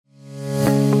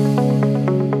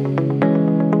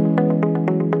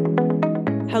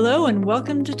Hello and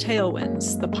welcome to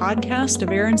Tailwinds, the podcast of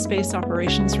Air and Space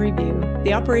Operations Review,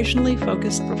 the operationally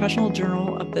focused professional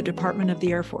journal of the Department of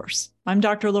the Air Force. I'm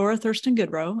Dr. Laura Thurston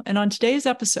Goodrow, and on today's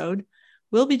episode,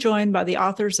 we'll be joined by the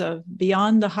authors of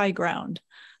Beyond the High Ground,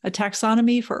 a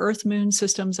taxonomy for Earth-Moon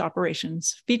systems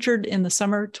operations, featured in the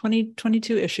summer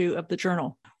 2022 issue of the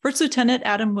journal. First Lieutenant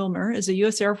Adam Wilmer is a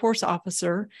U.S. Air Force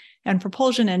officer and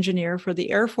propulsion engineer for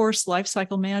the Air Force Life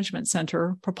Cycle Management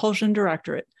Center Propulsion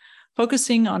Directorate,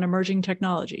 focusing on emerging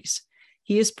technologies.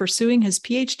 He is pursuing his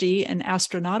PhD in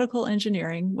astronautical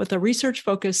engineering with a research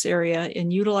focus area in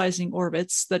utilizing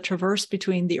orbits that traverse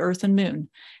between the Earth and Moon,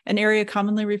 an area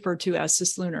commonly referred to as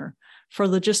cislunar, for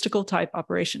logistical type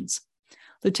operations.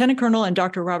 Lieutenant Colonel and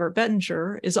Dr. Robert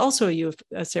Bettinger is also a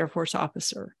U.S. Air Force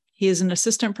officer. He is an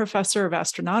assistant professor of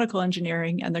astronautical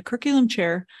engineering and the curriculum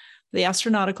chair of the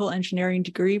Astronautical Engineering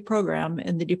Degree Program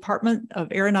in the Department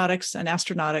of Aeronautics and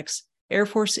Astronautics, Air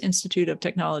Force Institute of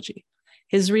Technology.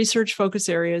 His research focus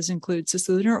areas include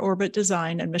cislunar orbit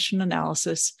design and mission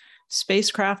analysis,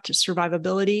 spacecraft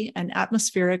survivability, and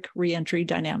atmospheric reentry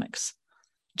dynamics.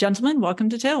 Gentlemen, welcome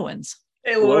to Tailwinds.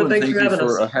 Hey, Laura, thanks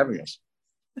for having us.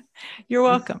 You're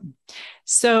welcome.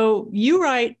 So you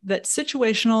write that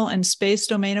situational and space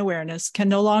domain awareness can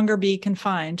no longer be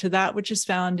confined to that which is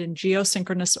found in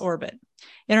geosynchronous orbit.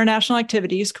 International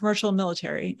activities, commercial and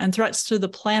military, and threats to the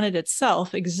planet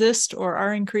itself exist or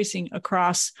are increasing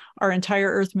across our entire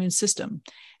Earth-Moon system,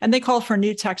 and they call for a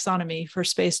new taxonomy for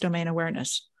space domain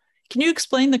awareness. Can you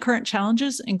explain the current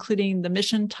challenges, including the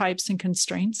mission types and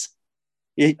constraints?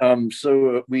 We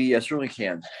certainly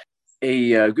can.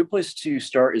 A good place to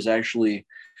start is actually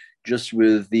just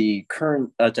with the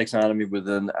current taxonomy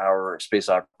within our space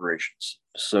operations.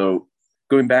 So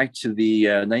going back to the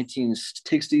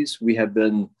 1960s, we have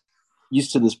been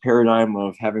used to this paradigm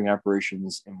of having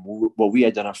operations in what we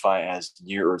identify as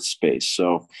near-Earth space.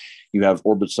 So you have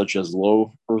orbits such as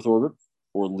low Earth orbit,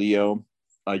 or LEO,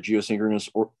 geosynchronous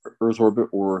Earth orbit,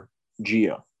 or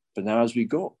GEO. But now as we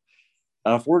go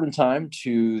forward in time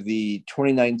to the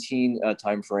 2019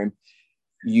 timeframe,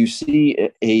 you see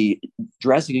a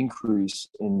drastic increase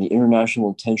in the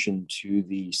international attention to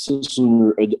the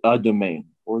cislunar domain,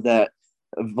 or that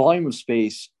volume of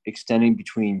space extending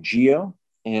between GEO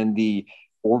and the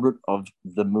orbit of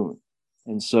the moon.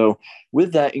 And so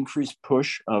with that increased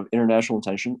push of international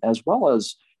attention, as well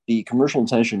as the commercial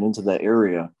attention into that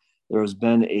area, there has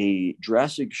been a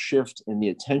drastic shift in the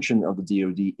attention of the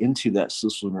DoD into that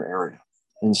cislunar area.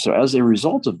 And so as a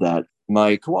result of that,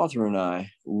 my co-author and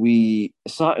I, we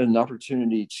saw an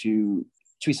opportunity to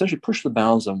essentially push the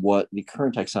bounds on what the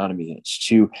current taxonomy is,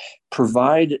 to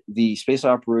provide the space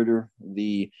operator,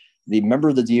 the member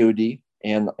of the DoD,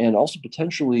 and also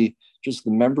potentially just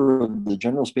the member of the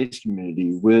general space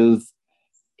community with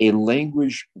a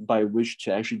language by which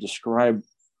to actually describe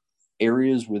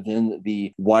areas within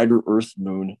the wider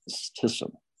Earth-Moon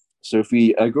system. So if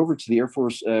we go over to the Air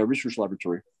Force Research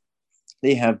Laboratory,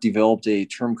 they have developed a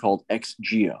term called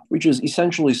XGEO, which is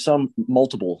essentially some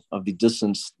multiple of the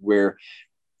distance where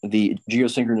the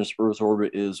geosynchronous Earth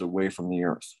orbit is away from the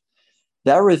Earth.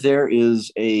 That right there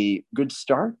is a good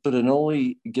start, but it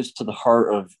only gets to the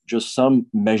heart of just some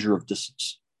measure of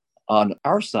distance. On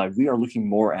our side, we are looking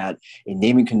more at a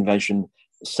naming convention,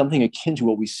 something akin to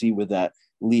what we see with that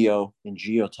LEO and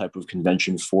GEO type of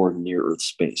convention for near Earth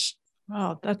space.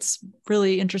 Wow, that's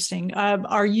really interesting.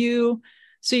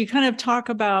 So you kind of talk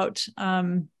about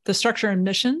the structure and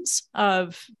missions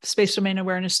of space domain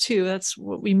awareness too. That's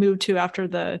what we moved to after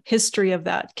the history of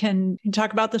that. Can you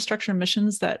talk about the structure and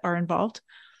missions that are involved?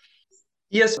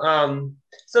 Yes.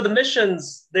 So the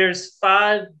missions, there's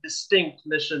 5 distinct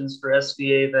missions for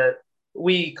SDA that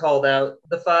we called out.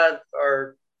 The 5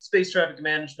 are space traffic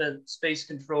management, space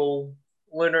control,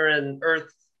 lunar and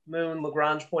Earth, moon,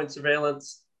 Lagrange point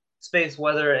surveillance, space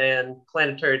weather, and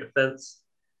planetary defense.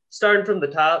 Starting from the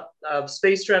top,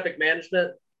 space traffic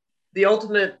management, the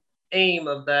ultimate aim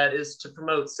of that is to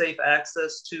promote safe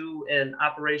access to and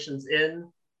operations in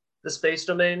the space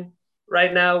domain.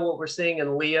 Right now, what we're seeing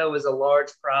in LEO is a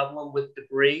large problem with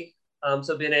debris.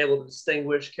 So being able to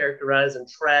distinguish, characterize, and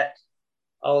track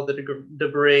all the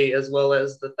debris, as well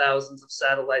as the thousands of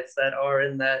satellites that are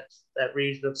in that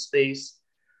region of space,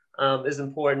 is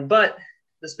important. But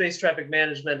the space traffic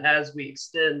management, as we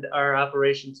extend our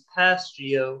operations past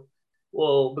GEO,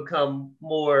 will become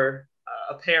more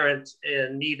apparent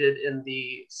and needed in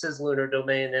the cislunar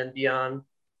domain and beyond.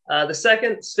 The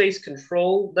second, space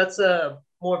control, that's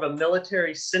more of a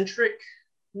military-centric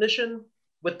mission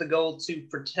with the goal to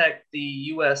protect the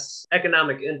U.S.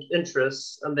 economic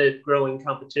interests amid growing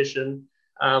competition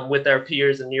with our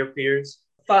peers and near peers.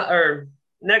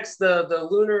 Next, the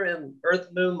lunar and Earth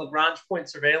Moon Lagrange point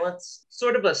surveillance,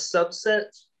 sort of a subset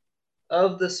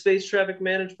of the space traffic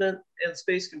management and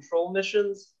space control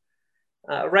missions.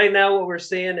 Right now, what we're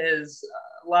seeing is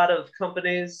a lot of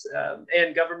companies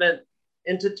and government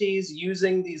entities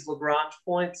using these Lagrange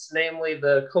points, namely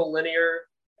the collinear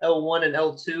L1 and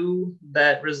L2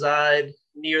 that reside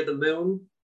near the moon.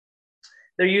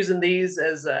 They're using these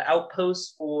as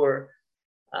outposts for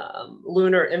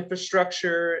lunar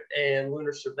infrastructure and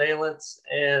lunar surveillance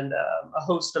and a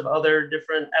host of other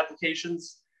different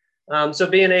applications. So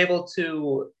being able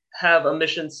to have a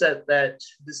mission set that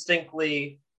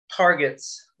distinctly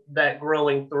targets that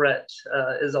growing threat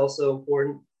is also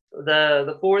important.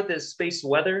 The fourth is space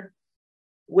weather.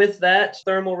 With that,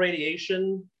 thermal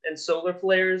radiation and solar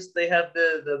flares, they have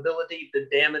the ability to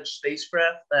damage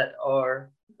spacecraft that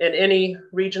are in any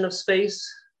region of space.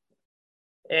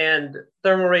 And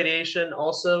thermal radiation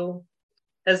also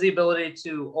has the ability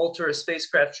to alter a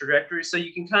spacecraft trajectory. So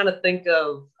you can kind of think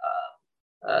of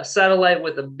a satellite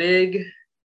with a big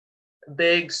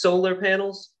solar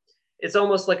panels. It's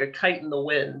almost like a kite in the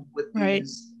wind with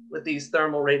these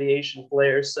thermal radiation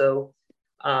flares. So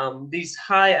these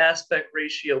high aspect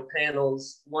ratio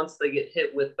panels, once they get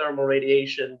hit with thermal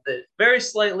radiation, that very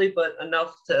slightly, but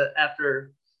enough to,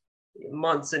 after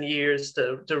months and years,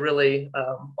 to really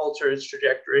alter its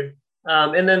trajectory.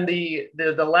 And then the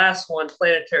last one,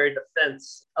 planetary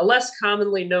defense, a less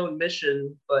commonly known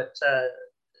mission, but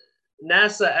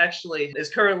NASA actually is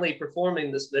currently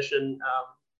performing this mission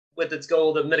with its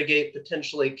goal to mitigate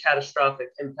potentially catastrophic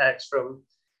impacts from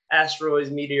asteroids,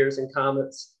 meteors, and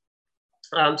comets.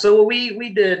 So what we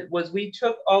did was we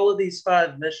took all of these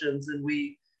 5 missions and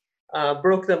we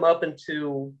broke them up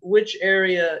into which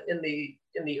area in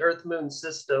the Earth-Moon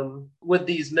system would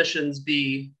these missions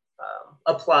be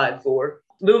applied for.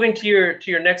 Moving to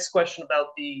your next question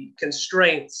about the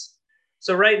constraints.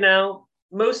 So right now,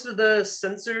 most of the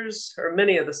sensors, or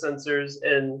many of the sensors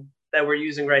that we're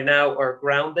using right now, are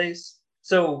ground-based.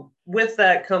 So with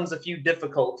that comes a few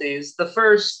difficulties. The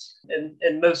first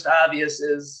and most obvious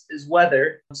is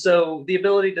weather. So the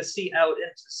ability to see out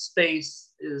into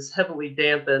space is heavily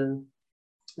dampened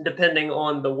depending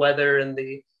on the weather and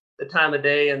the time of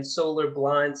day and solar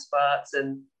blind spots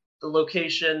and the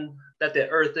location that the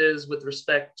Earth is with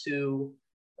respect to,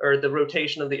 or the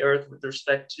rotation of the Earth with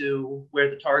respect to where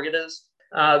the target is.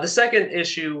 The second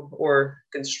issue or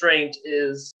constraint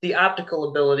is the optical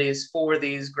abilities for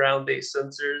these ground-based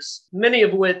sensors, many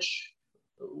of which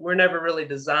were never really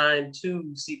designed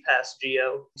to see past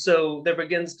geo. So there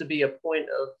begins to be a point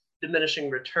of diminishing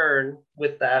return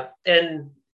with that.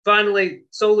 And finally,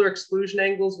 solar exclusion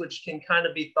angles, which can kind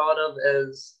of be thought of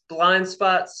as blind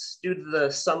spots due to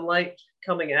the sunlight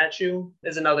coming at you,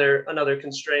 is another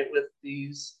constraint with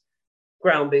these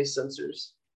ground-based sensors.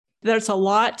 There's a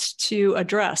lot to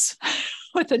address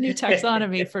with the new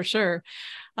taxonomy for sure.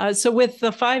 So with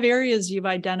the 5 areas you've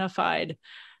identified,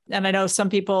 and I know some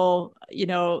people,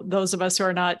 those of us who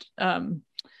are not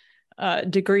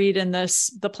degreed in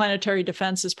this, the planetary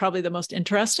defense is probably the most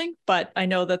interesting, but I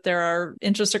know that there are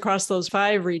interests across those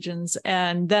 5 regions.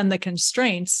 And then the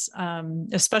constraints,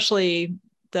 especially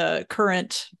the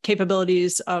current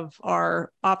capabilities of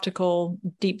our optical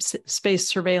deep space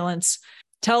surveillance.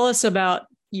 Tell us about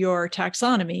your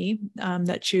taxonomy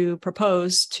that you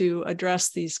propose to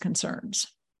address these concerns.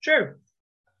 Sure.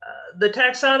 The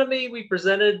taxonomy we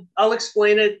presented, I'll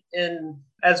explain it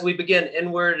as we begin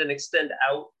inward and extend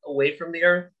out away from the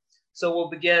Earth. So we'll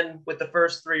begin with the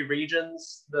first 3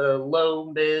 regions, the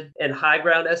low, mid, and high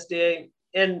ground SDA.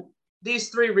 And these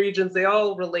 3 regions, they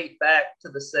all relate back to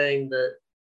the saying that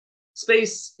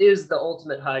space is the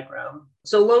ultimate high ground.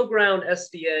 So low ground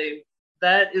SDA,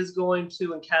 that is going to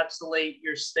encapsulate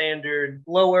your standard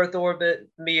low Earth orbit,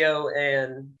 MEO,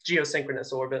 and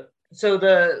geosynchronous orbit. So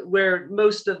where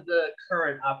most of the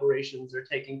current operations are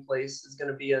taking place is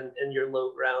going to be in your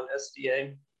low ground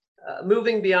SDA.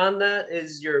 Moving beyond that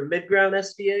is your mid-ground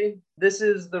SDA. This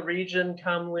is the region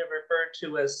commonly referred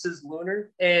to as cislunar,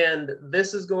 and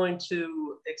this is going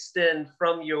to extend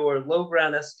from your low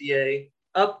ground SDA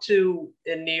up to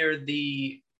and near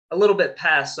a little bit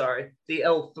past, the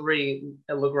L3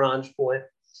 Lagrange point.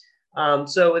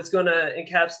 So it's going to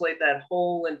encapsulate that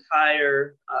whole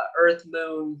entire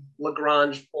Earth-Moon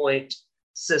Lagrange point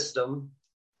system.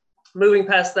 Moving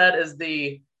past that is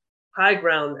the high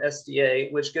ground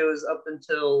SDA, which goes up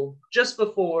until just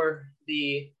before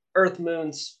the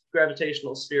Earth-Moon's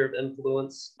gravitational sphere of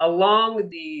influence. Along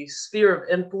the sphere of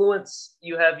influence,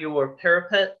 you have your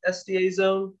parapet SDA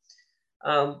zone.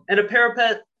 And a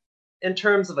parapet, in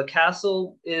terms of a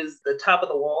castle, is the top of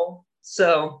the wall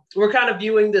So we're kind of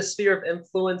viewing this sphere of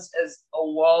influence as a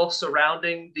wall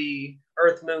surrounding the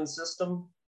Earth-Moon system.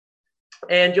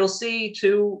 And you'll see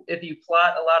too, if you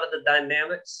plot a lot of the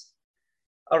dynamics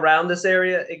around this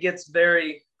area, it gets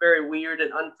very, very weird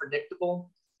and unpredictable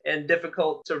and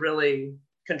difficult to really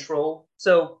control.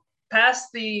 So past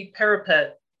the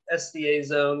parapet SDA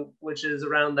zone, which is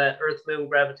around that Earth-Moon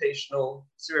gravitational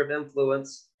sphere of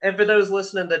influence. And for those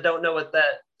listening that don't know what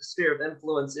that sphere of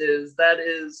influence is, that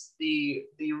is the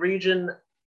region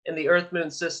in the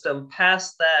Earth-Moon system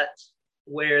past that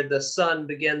where the sun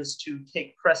begins to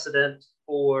take precedent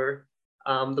for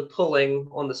the pulling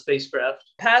on the spacecraft.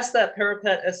 Past that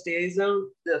parapet SDA zone,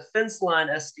 the fence line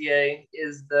SDA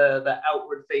is the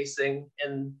outward facing,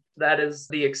 and that is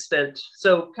the extent.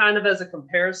 So kind of as a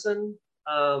comparison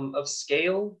of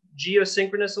scale,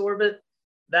 geosynchronous orbit,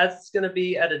 that's going to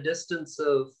be at a distance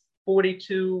of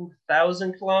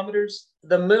 42,000 kilometers.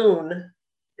 The moon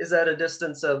is at a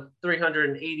distance of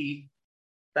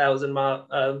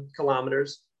 380,000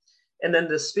 kilometers. And then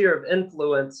the sphere of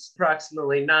influence,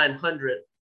 approximately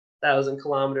 900,000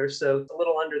 kilometers. So it's a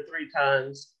little under 3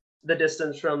 times the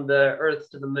distance from the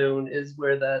Earth to the moon is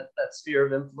where that sphere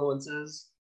of influence is.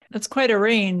 That's quite a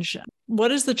range.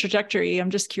 What is the trajectory?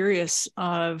 I'm just curious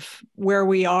of where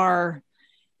we are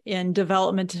in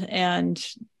development and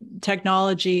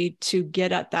technology to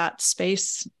get at that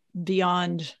space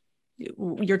beyond,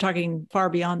 you're talking far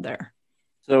beyond there.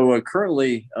 So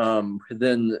currently,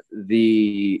 then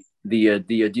the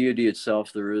DoD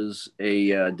itself, there is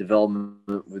a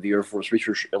development with the Air Force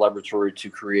Research Laboratory to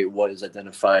create what is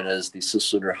identified as the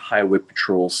Cislunar Highway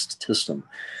Patrol System.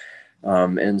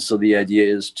 And so the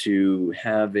idea is to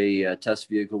have a test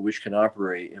vehicle which can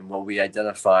operate in what we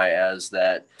identify as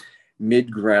that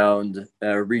mid-ground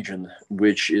region,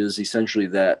 which is essentially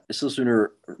that cislunar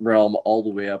realm all the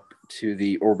way up to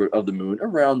the orbit of the moon,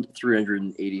 around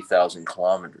 380,000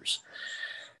 kilometers.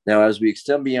 Now, as we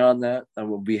extend beyond that,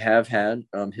 we have had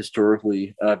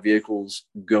historically vehicles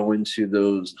go into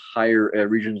those higher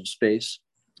regions of space,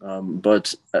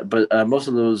 but most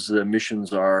of those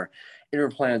missions are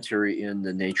interplanetary in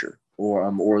the nature,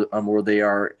 or they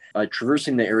are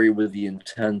traversing the area with the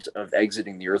intent of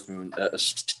exiting the Earth-Moon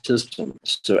system.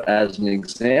 So, as an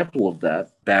example of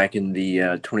that, back in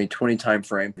the 2020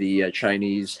 timeframe, the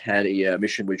Chinese had a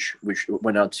mission which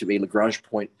went out to a Lagrange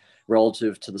point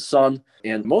relative to the sun,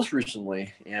 and most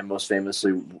recently and most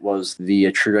famously was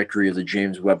the trajectory of the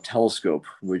James Webb Telescope,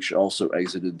 which also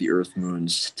exited the Earth-Moon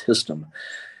system.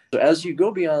 So as you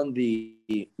go beyond the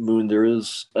moon, there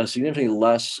is a significantly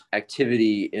less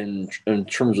activity in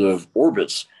terms of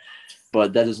orbits,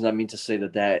 but that does not mean to say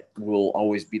that will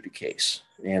always be the case.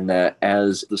 And that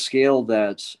as the scale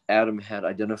that Adam had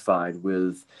identified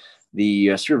with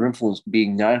the sphere of influence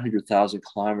being 900,000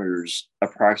 kilometers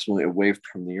approximately away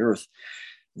from the Earth,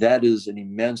 that is an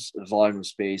immense volume of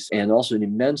space and also an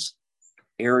immense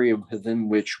area within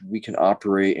which we can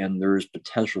operate, and there's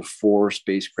potential for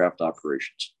spacecraft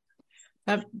operations.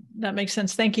 That makes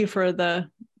sense. Thank you for the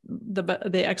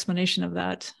explanation of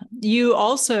that. You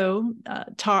also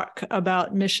talk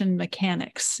about mission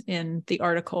mechanics in the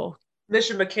article.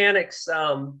 Mission mechanics,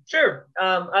 sure.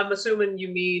 I'm assuming you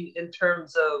mean in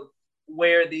terms of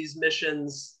where these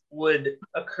missions would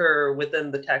occur within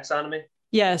the taxonomy.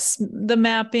 Yes, the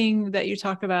mapping that you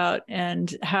talk about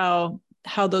and how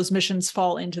those missions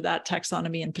fall into that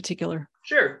taxonomy in particular.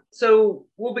 Sure. So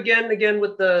we'll begin again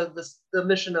with the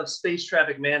mission of space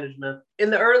traffic management.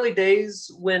 In the early days,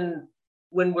 when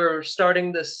we're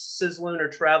starting this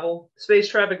cislunar travel, space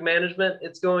traffic management,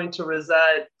 it's going to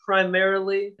reside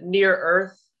primarily near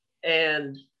Earth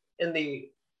and in the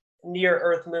near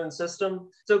Earth Moon system.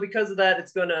 So because of that,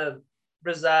 it's going to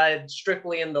reside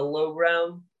strictly in the low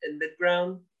ground and mid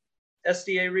ground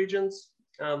SDA regions.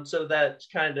 So that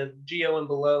kind of geo and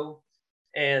below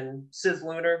and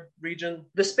cislunar region.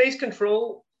 The space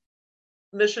control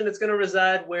mission, it's going to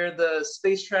reside where the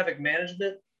space traffic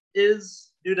management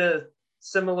is, due to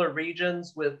similar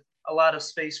regions with a lot of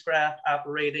spacecraft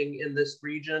operating in this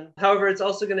region. However, it's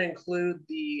also going to include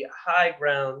the high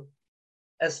ground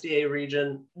SDA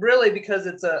region, really because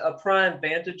it's a prime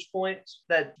vantage point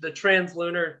that the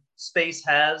translunar space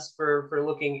has for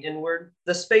looking inward.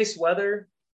 The space weather,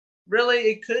 really,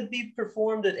 it could be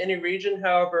performed at any region.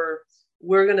 However,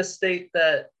 we're going to state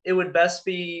that it would best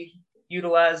be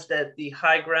utilized at the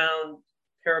high ground,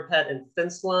 parapet, and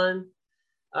fence line,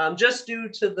 just due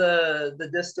to the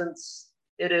distance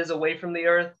it is away from the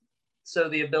Earth. So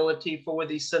the ability for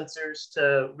these sensors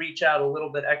to reach out a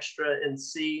little bit extra and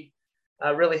see,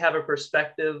 really have a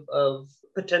perspective of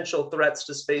potential threats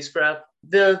to spacecraft.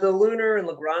 The lunar and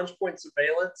Lagrange point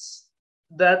surveillance,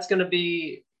 That's going to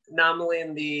be nominally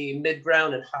in the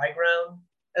mid-ground and high-ground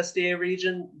SDA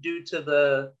region due to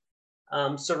the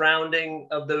surrounding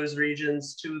of those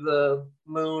regions to the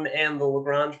moon and the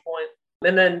Lagrange point.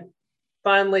 And then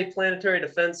finally, planetary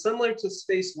defense, similar to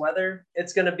space weather,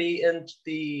 it's going to be in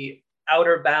the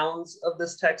outer bounds of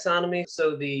this taxonomy,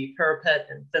 so the parapet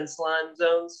and fence line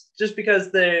zones, just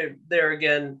because they're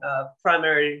again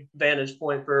primary vantage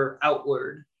point for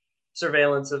outward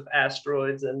surveillance of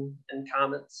asteroids and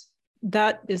comets.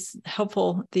 That is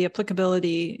helpful. The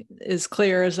applicability is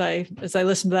clear as I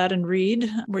listen to that and read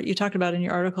what you talked about in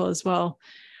your article as well.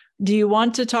 Do you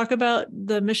want to talk about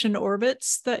the mission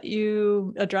orbits that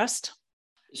you addressed?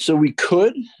 So we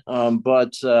could,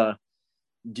 but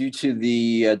due to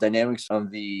the dynamics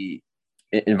of the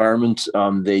environment,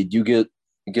 they do get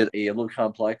a little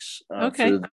complex Okay.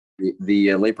 for the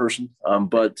layperson.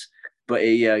 But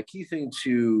a key thing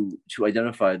to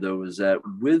identify though is that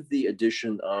with the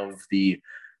addition of the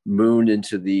moon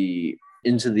into the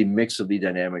mix of the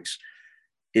dynamics,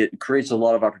 it creates a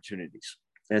lot of opportunities.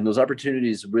 And those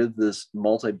opportunities with this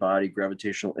multi-body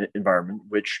gravitational environment,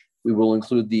 which we will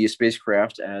include the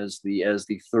spacecraft as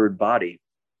the third body,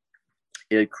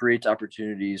 it creates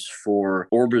opportunities for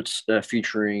orbits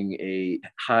featuring a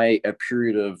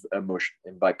period of motion.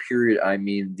 And by period, I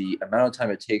mean the amount of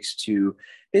time it takes to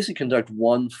basically conduct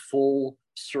one full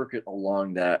circuit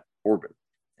along that orbit.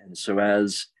 And so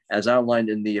as outlined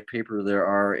in the paper, there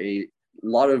are a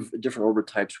lot of different orbit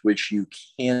types which you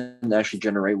can actually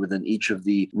generate within each of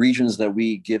the regions that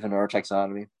we give in our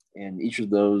taxonomy. And each of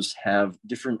those have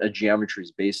different geometries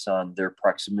based on their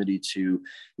proximity to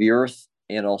the Earth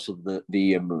and also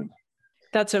the moon.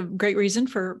 That's a great reason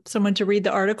for someone to read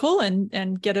the article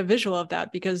and get a visual of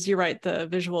that, because you're right, the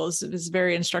visual is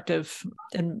very instructive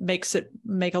and makes it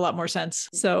make a lot more sense.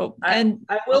 So, and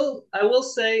I will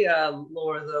say,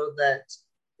 Laura, though, that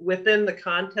within the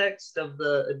context of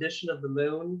the addition of the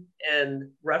moon and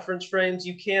reference frames,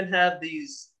 you can have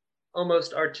these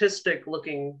almost artistic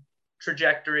looking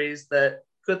trajectories that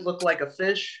could look like a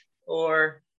fish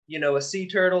or, a sea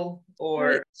turtle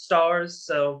or stars.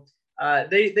 So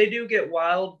they do get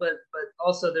wild, but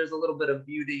also there's a little bit of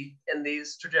beauty in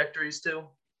these trajectories too.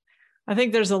 I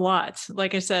think there's a lot.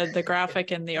 Like I said, the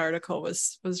graphic in the article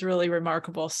was really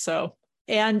remarkable. So,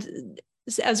 and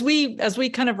as we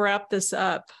kind of wrap this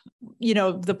up,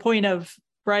 the point of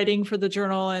writing for the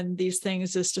journal and these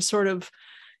things is to sort of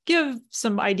give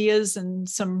some ideas and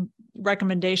some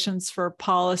recommendations for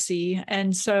policy.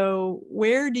 And so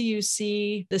where do you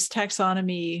see this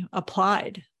taxonomy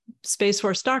applied? Space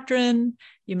Force doctrine,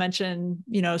 you mentioned,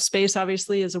 space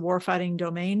obviously is a warfighting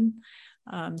domain,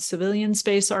 civilian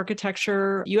space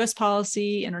architecture, US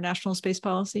policy, international space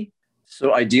policy.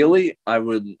 So ideally, I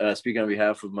would speak on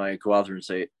behalf of my co-author and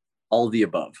say all of the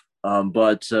above.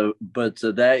 But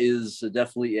that is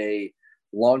definitely a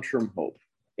long-term hope.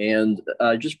 And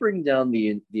just bringing down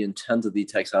the intent of the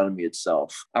taxonomy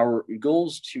itself, our goal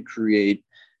is to create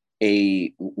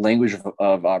a language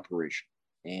of operation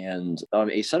and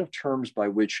a set of terms by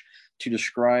which to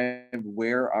describe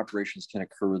where operations can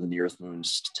occur within the Earth-Moon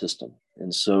system.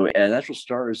 And so a natural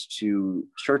start is to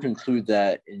start to include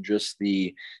that in just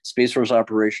the Space Force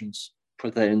operations,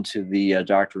 put that into the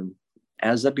doctrine.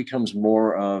 As that becomes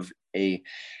more of a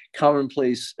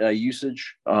commonplace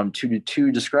usage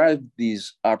to describe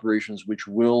these operations, which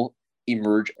will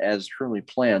emerge as currently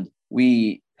planned,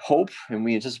 we hope and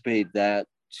we anticipate that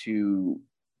to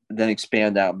then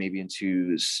expand out maybe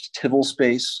into civil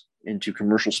space, into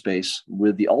commercial space,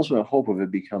 with the ultimate hope of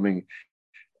it becoming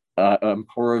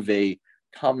more of a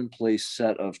commonplace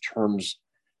set of terms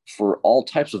for all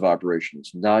types of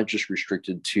operations, not just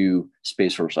restricted to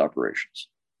Space Force operations.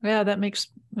 Yeah, that makes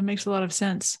a lot of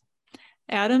sense.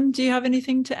 Adam, do you have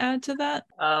anything to add to that?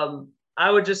 I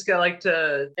would just like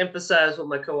to emphasize what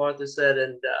my co-author said,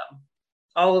 and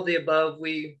all of the above.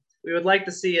 We would like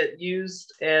to see it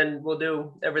used, and we'll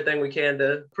do everything we can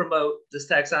to promote this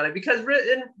taxonomy, because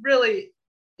really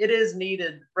it is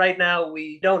needed. Right now,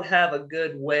 we don't have a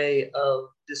good way of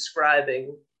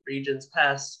describing regions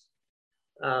past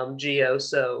geo.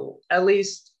 So at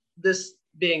least this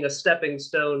being a stepping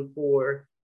stone for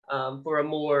a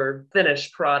more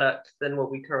finished product than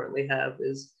what we currently have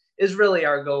is really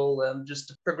our goal, just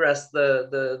to progress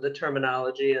the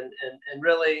terminology and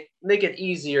really make it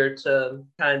easier to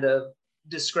kind of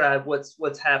describe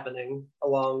what's happening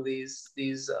along these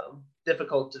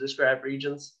difficult to describe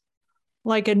regions.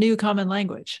 Like a new common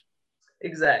language.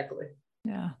 Exactly.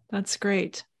 Yeah, that's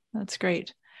great. That's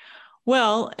great.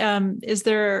 Well, is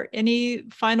there any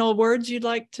final words you'd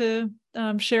like to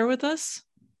share with us?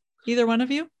 Either one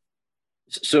of you?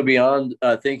 So beyond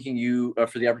thanking you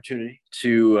for the opportunity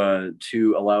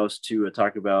to allow us to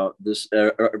talk about this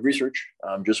research,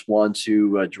 just want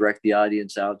to direct the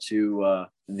audience out to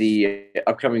the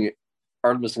upcoming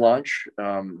Artemis launch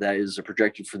that is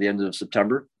projected for the end of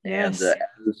September. Yes. And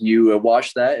as you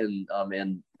watch that,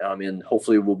 and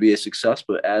hopefully it will be a success.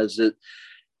 But as it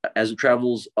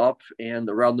travels up and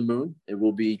around the moon, it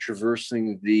will be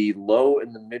traversing the low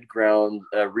and the mid-ground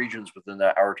regions within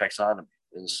our taxonomy.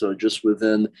 And so just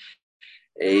within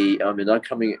an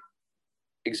upcoming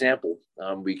example,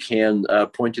 we can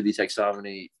point to the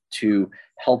taxonomy to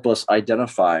help us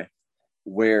identify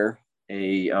where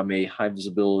a high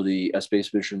visibility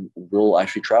space mission will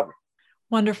actually travel.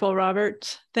 Wonderful,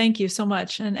 Robert. Thank you so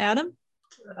much. And Adam?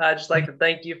 I'd just like to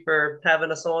thank you for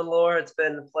having us on, Laura. It's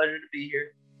been a pleasure to be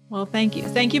here. Well, thank you.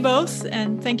 Thank you both.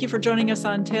 And thank you for joining us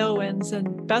on Tailwinds,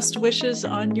 and best wishes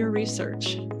on your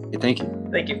research. Thank you.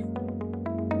 Thank you.